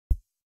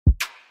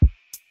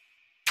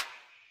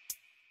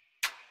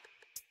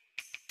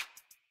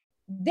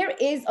there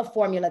is a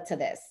formula to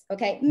this,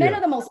 okay? Men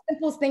are the most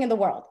simplest thing in the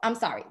world. I'm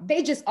sorry.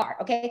 They just are,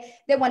 okay?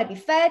 They want to be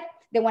fed,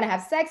 they want to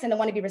have sex, and they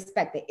want to be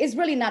respected. It's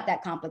really not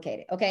that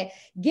complicated, okay?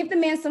 Give the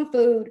man some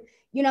food,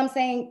 you know what I'm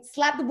saying?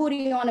 Slap the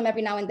booty on him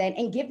every now and then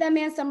and give that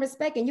man some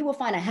respect, and you will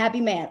find a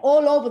happy man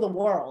all over the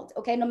world,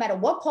 okay? No matter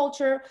what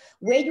culture,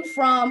 where you're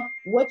from,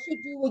 what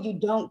you do or you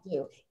don't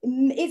do.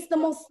 It's the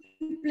most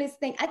simplest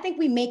thing. I think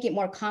we make it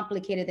more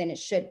complicated than it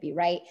should be,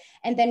 right?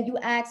 And then you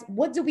ask,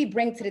 what do we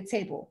bring to the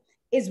table?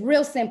 It's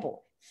real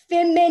simple.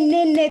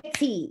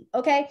 Femininity,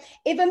 okay?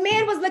 If a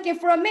man was looking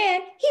for a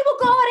man, he will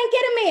go out and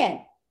get a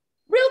man.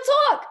 Real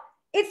talk.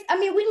 I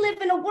mean, we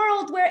live in a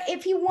world where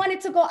if he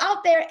wanted to go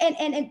out there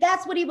and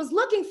that's what he was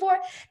looking for,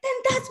 then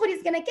that's what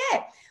he's gonna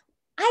get.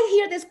 I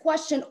hear this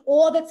question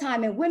all the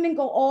time, and women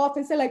go off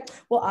and say like,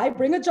 well, I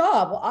bring a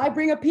job, well, I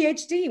bring a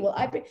PhD,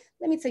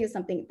 let me tell you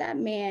something, that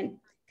man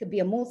could be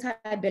a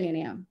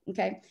multi-billionaire,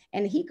 okay?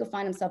 And he could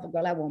find himself a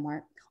girl at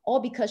Walmart, all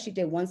because she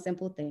did one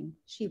simple thing.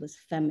 She was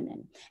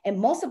feminine. And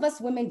most of us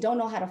women don't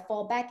know how to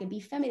fall back and be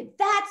feminine.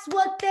 That's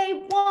what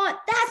they want.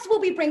 That's what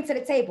we bring to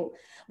the table.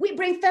 We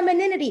bring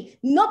femininity.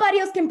 Nobody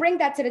else can bring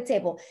that to the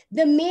table.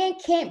 The man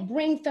can't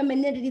bring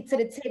femininity to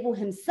the table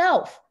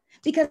himself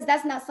because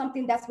that's not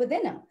something that's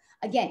within him.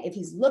 Again, if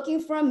he's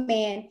looking for a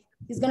man,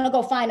 he's gonna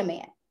go find a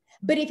man.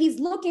 But if he's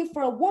looking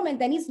for a woman,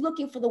 then he's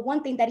looking for the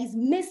one thing that he's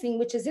missing,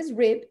 which is his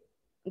rib,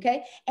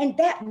 okay? And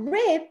that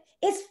rib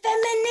is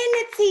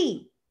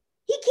femininity.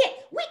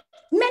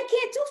 Men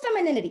can't do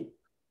femininity,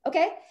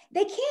 okay?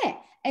 They can't.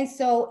 And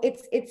so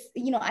it's,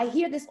 you know, I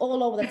hear this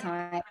all over the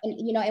time,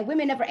 and, you know, and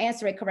women never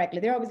answer it correctly.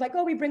 They're always like,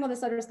 oh, we bring all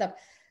this other stuff.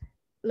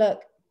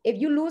 Look, if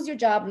you lose your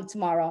job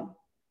tomorrow,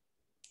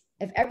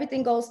 if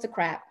everything goes to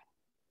crap,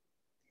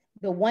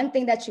 the one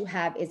thing that you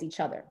have is each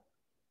other.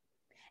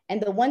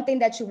 And the one thing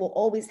that you will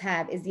always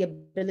have is the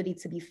ability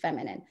to be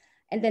feminine.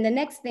 And then the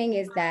next thing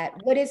is that,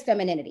 what is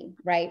femininity,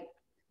 right?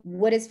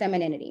 What is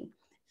femininity?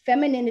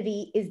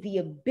 Femininity is the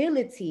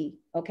ability,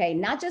 okay,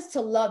 not just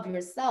to love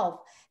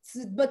yourself,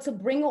 but to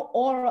bring an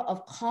aura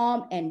of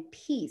calm and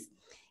peace.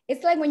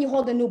 It's like when you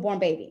hold a newborn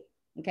baby,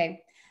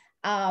 okay?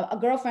 A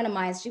girlfriend of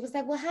mine, she was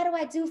like, well, how do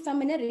I do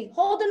femininity?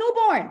 Hold a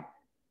newborn.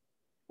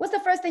 What's the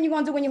first thing you're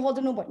gonna do when you hold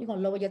a newborn? You're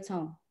gonna lower your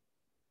tone.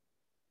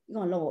 You're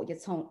gonna lower your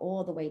tone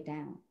all the way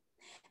down.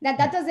 Now,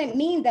 that doesn't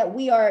mean that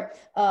we are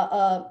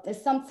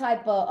some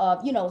type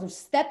of, you know,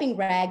 stepping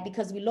rag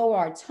because we lower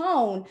our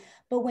tone,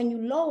 but when you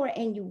lower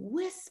and you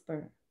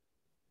whisper,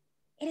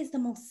 it is the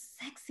most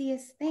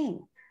sexiest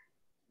thing.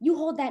 You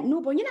hold that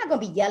newborn, you're not gonna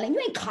be yelling, you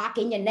ain't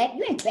cocking your neck,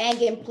 you ain't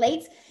banging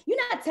plates, you're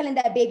not telling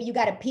that baby you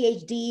got a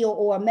PhD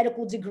or a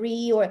medical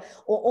degree or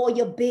all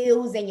your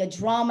bills and your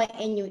drama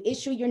and your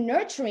issue. You're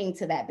nurturing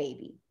to that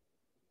baby.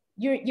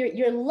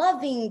 You're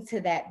loving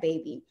to that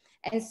baby.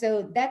 And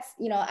so that's,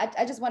 you know,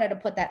 I just wanted to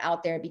put that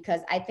out there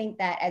because I think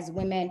that as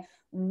women,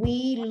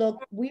 we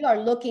are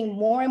looking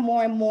more and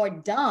more and more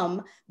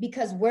dumb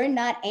because we're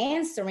not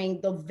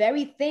answering the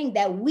very thing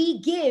that we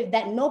give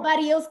that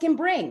nobody else can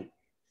bring.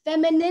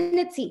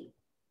 Femininity.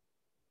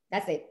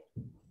 That's it.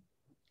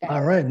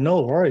 All right,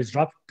 no worries.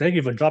 Thank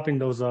you for dropping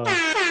those. dropping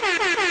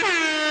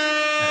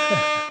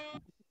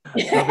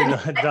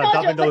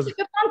those.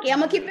 Funky. I'm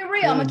gonna keep it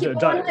real. I'm gonna keep it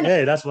 100.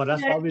 Hey, that's what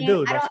we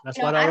do. That's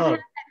what I love. I don't have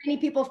that many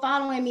people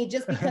following me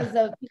just because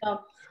of, you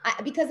know,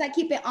 because I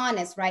keep it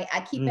honest, right?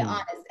 I keep it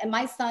honest. And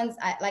my sons,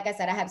 like I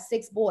said, I have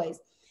 6 boys,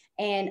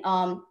 and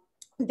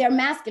they're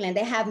masculine.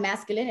 They have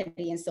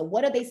masculinity, and so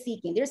what are they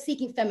seeking? They're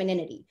seeking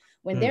femininity.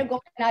 When they're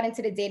going out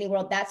into the dating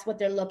world, that's what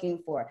they're looking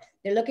for.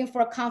 They're looking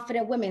for a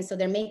confident woman, so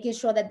they're making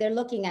sure that they're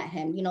looking at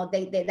him. You know,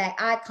 that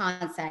eye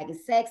contact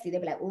is sexy. They'll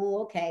be like,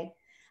 oh, okay.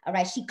 All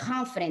right, she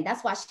confident.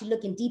 That's why she's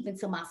looking deep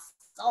into my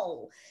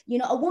soul. You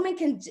know, a woman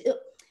can.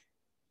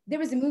 There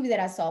was a movie that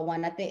I saw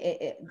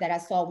that I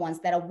saw once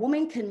that a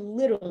woman can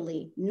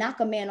literally knock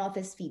a man off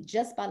his feet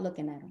just by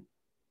looking at him.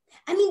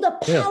 I mean, the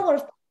power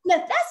of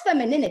that's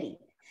femininity.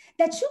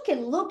 That you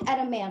can look at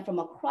a man from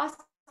across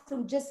the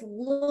room, just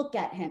look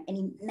at him, and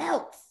he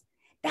melts.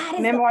 That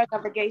is memoirs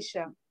of a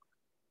geisha.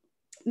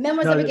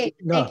 Memoirs of a geisha.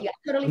 Thank you. I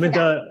totally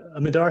forgot.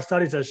 There are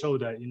studies that show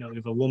that, you know,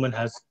 if a woman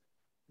has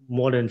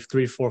more than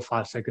 3, 4,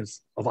 5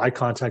 seconds of eye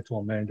contact to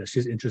a man, that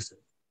she's interested.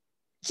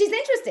 She's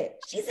interested.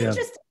 She's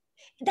interested.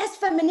 That's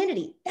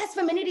femininity. That's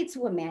femininity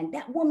to a man.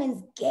 That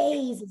woman's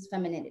gaze is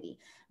femininity,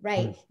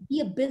 right? The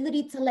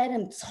ability to let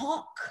him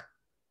talk,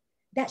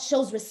 that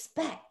shows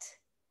respect.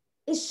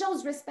 It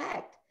shows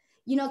respect.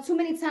 You know, too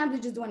many times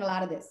we're just doing a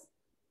lot of this.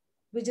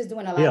 We're just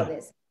doing a lot of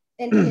this.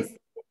 And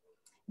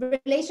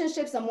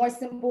relationships are more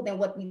simple than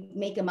what we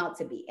make them out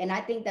to be. And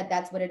I think that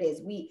that's what it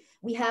is.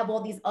 We have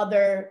all these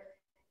other,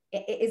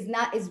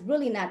 it's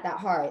really not that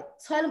hard.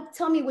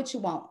 Tell me what you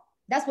want.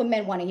 That's what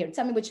men want to hear.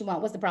 Tell me what you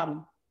want. What's the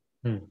problem?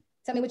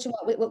 Tell me what you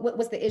want.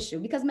 What's the issue?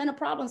 Because men are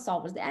problem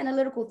solvers. They're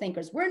analytical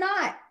thinkers. We're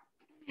not.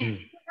 We're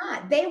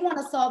not. They want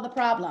to solve the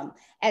problem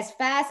as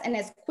fast and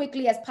as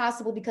quickly as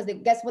possible because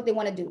guess what they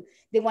want to do?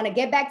 They want to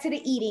get back to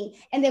the eating,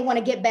 and they want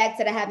to get back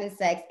to the having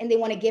sex, and they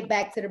want to get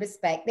back to the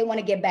respect. They want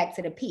to get back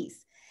to the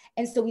peace.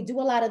 And so we do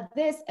a lot of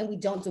this and we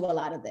don't do a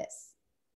lot of this.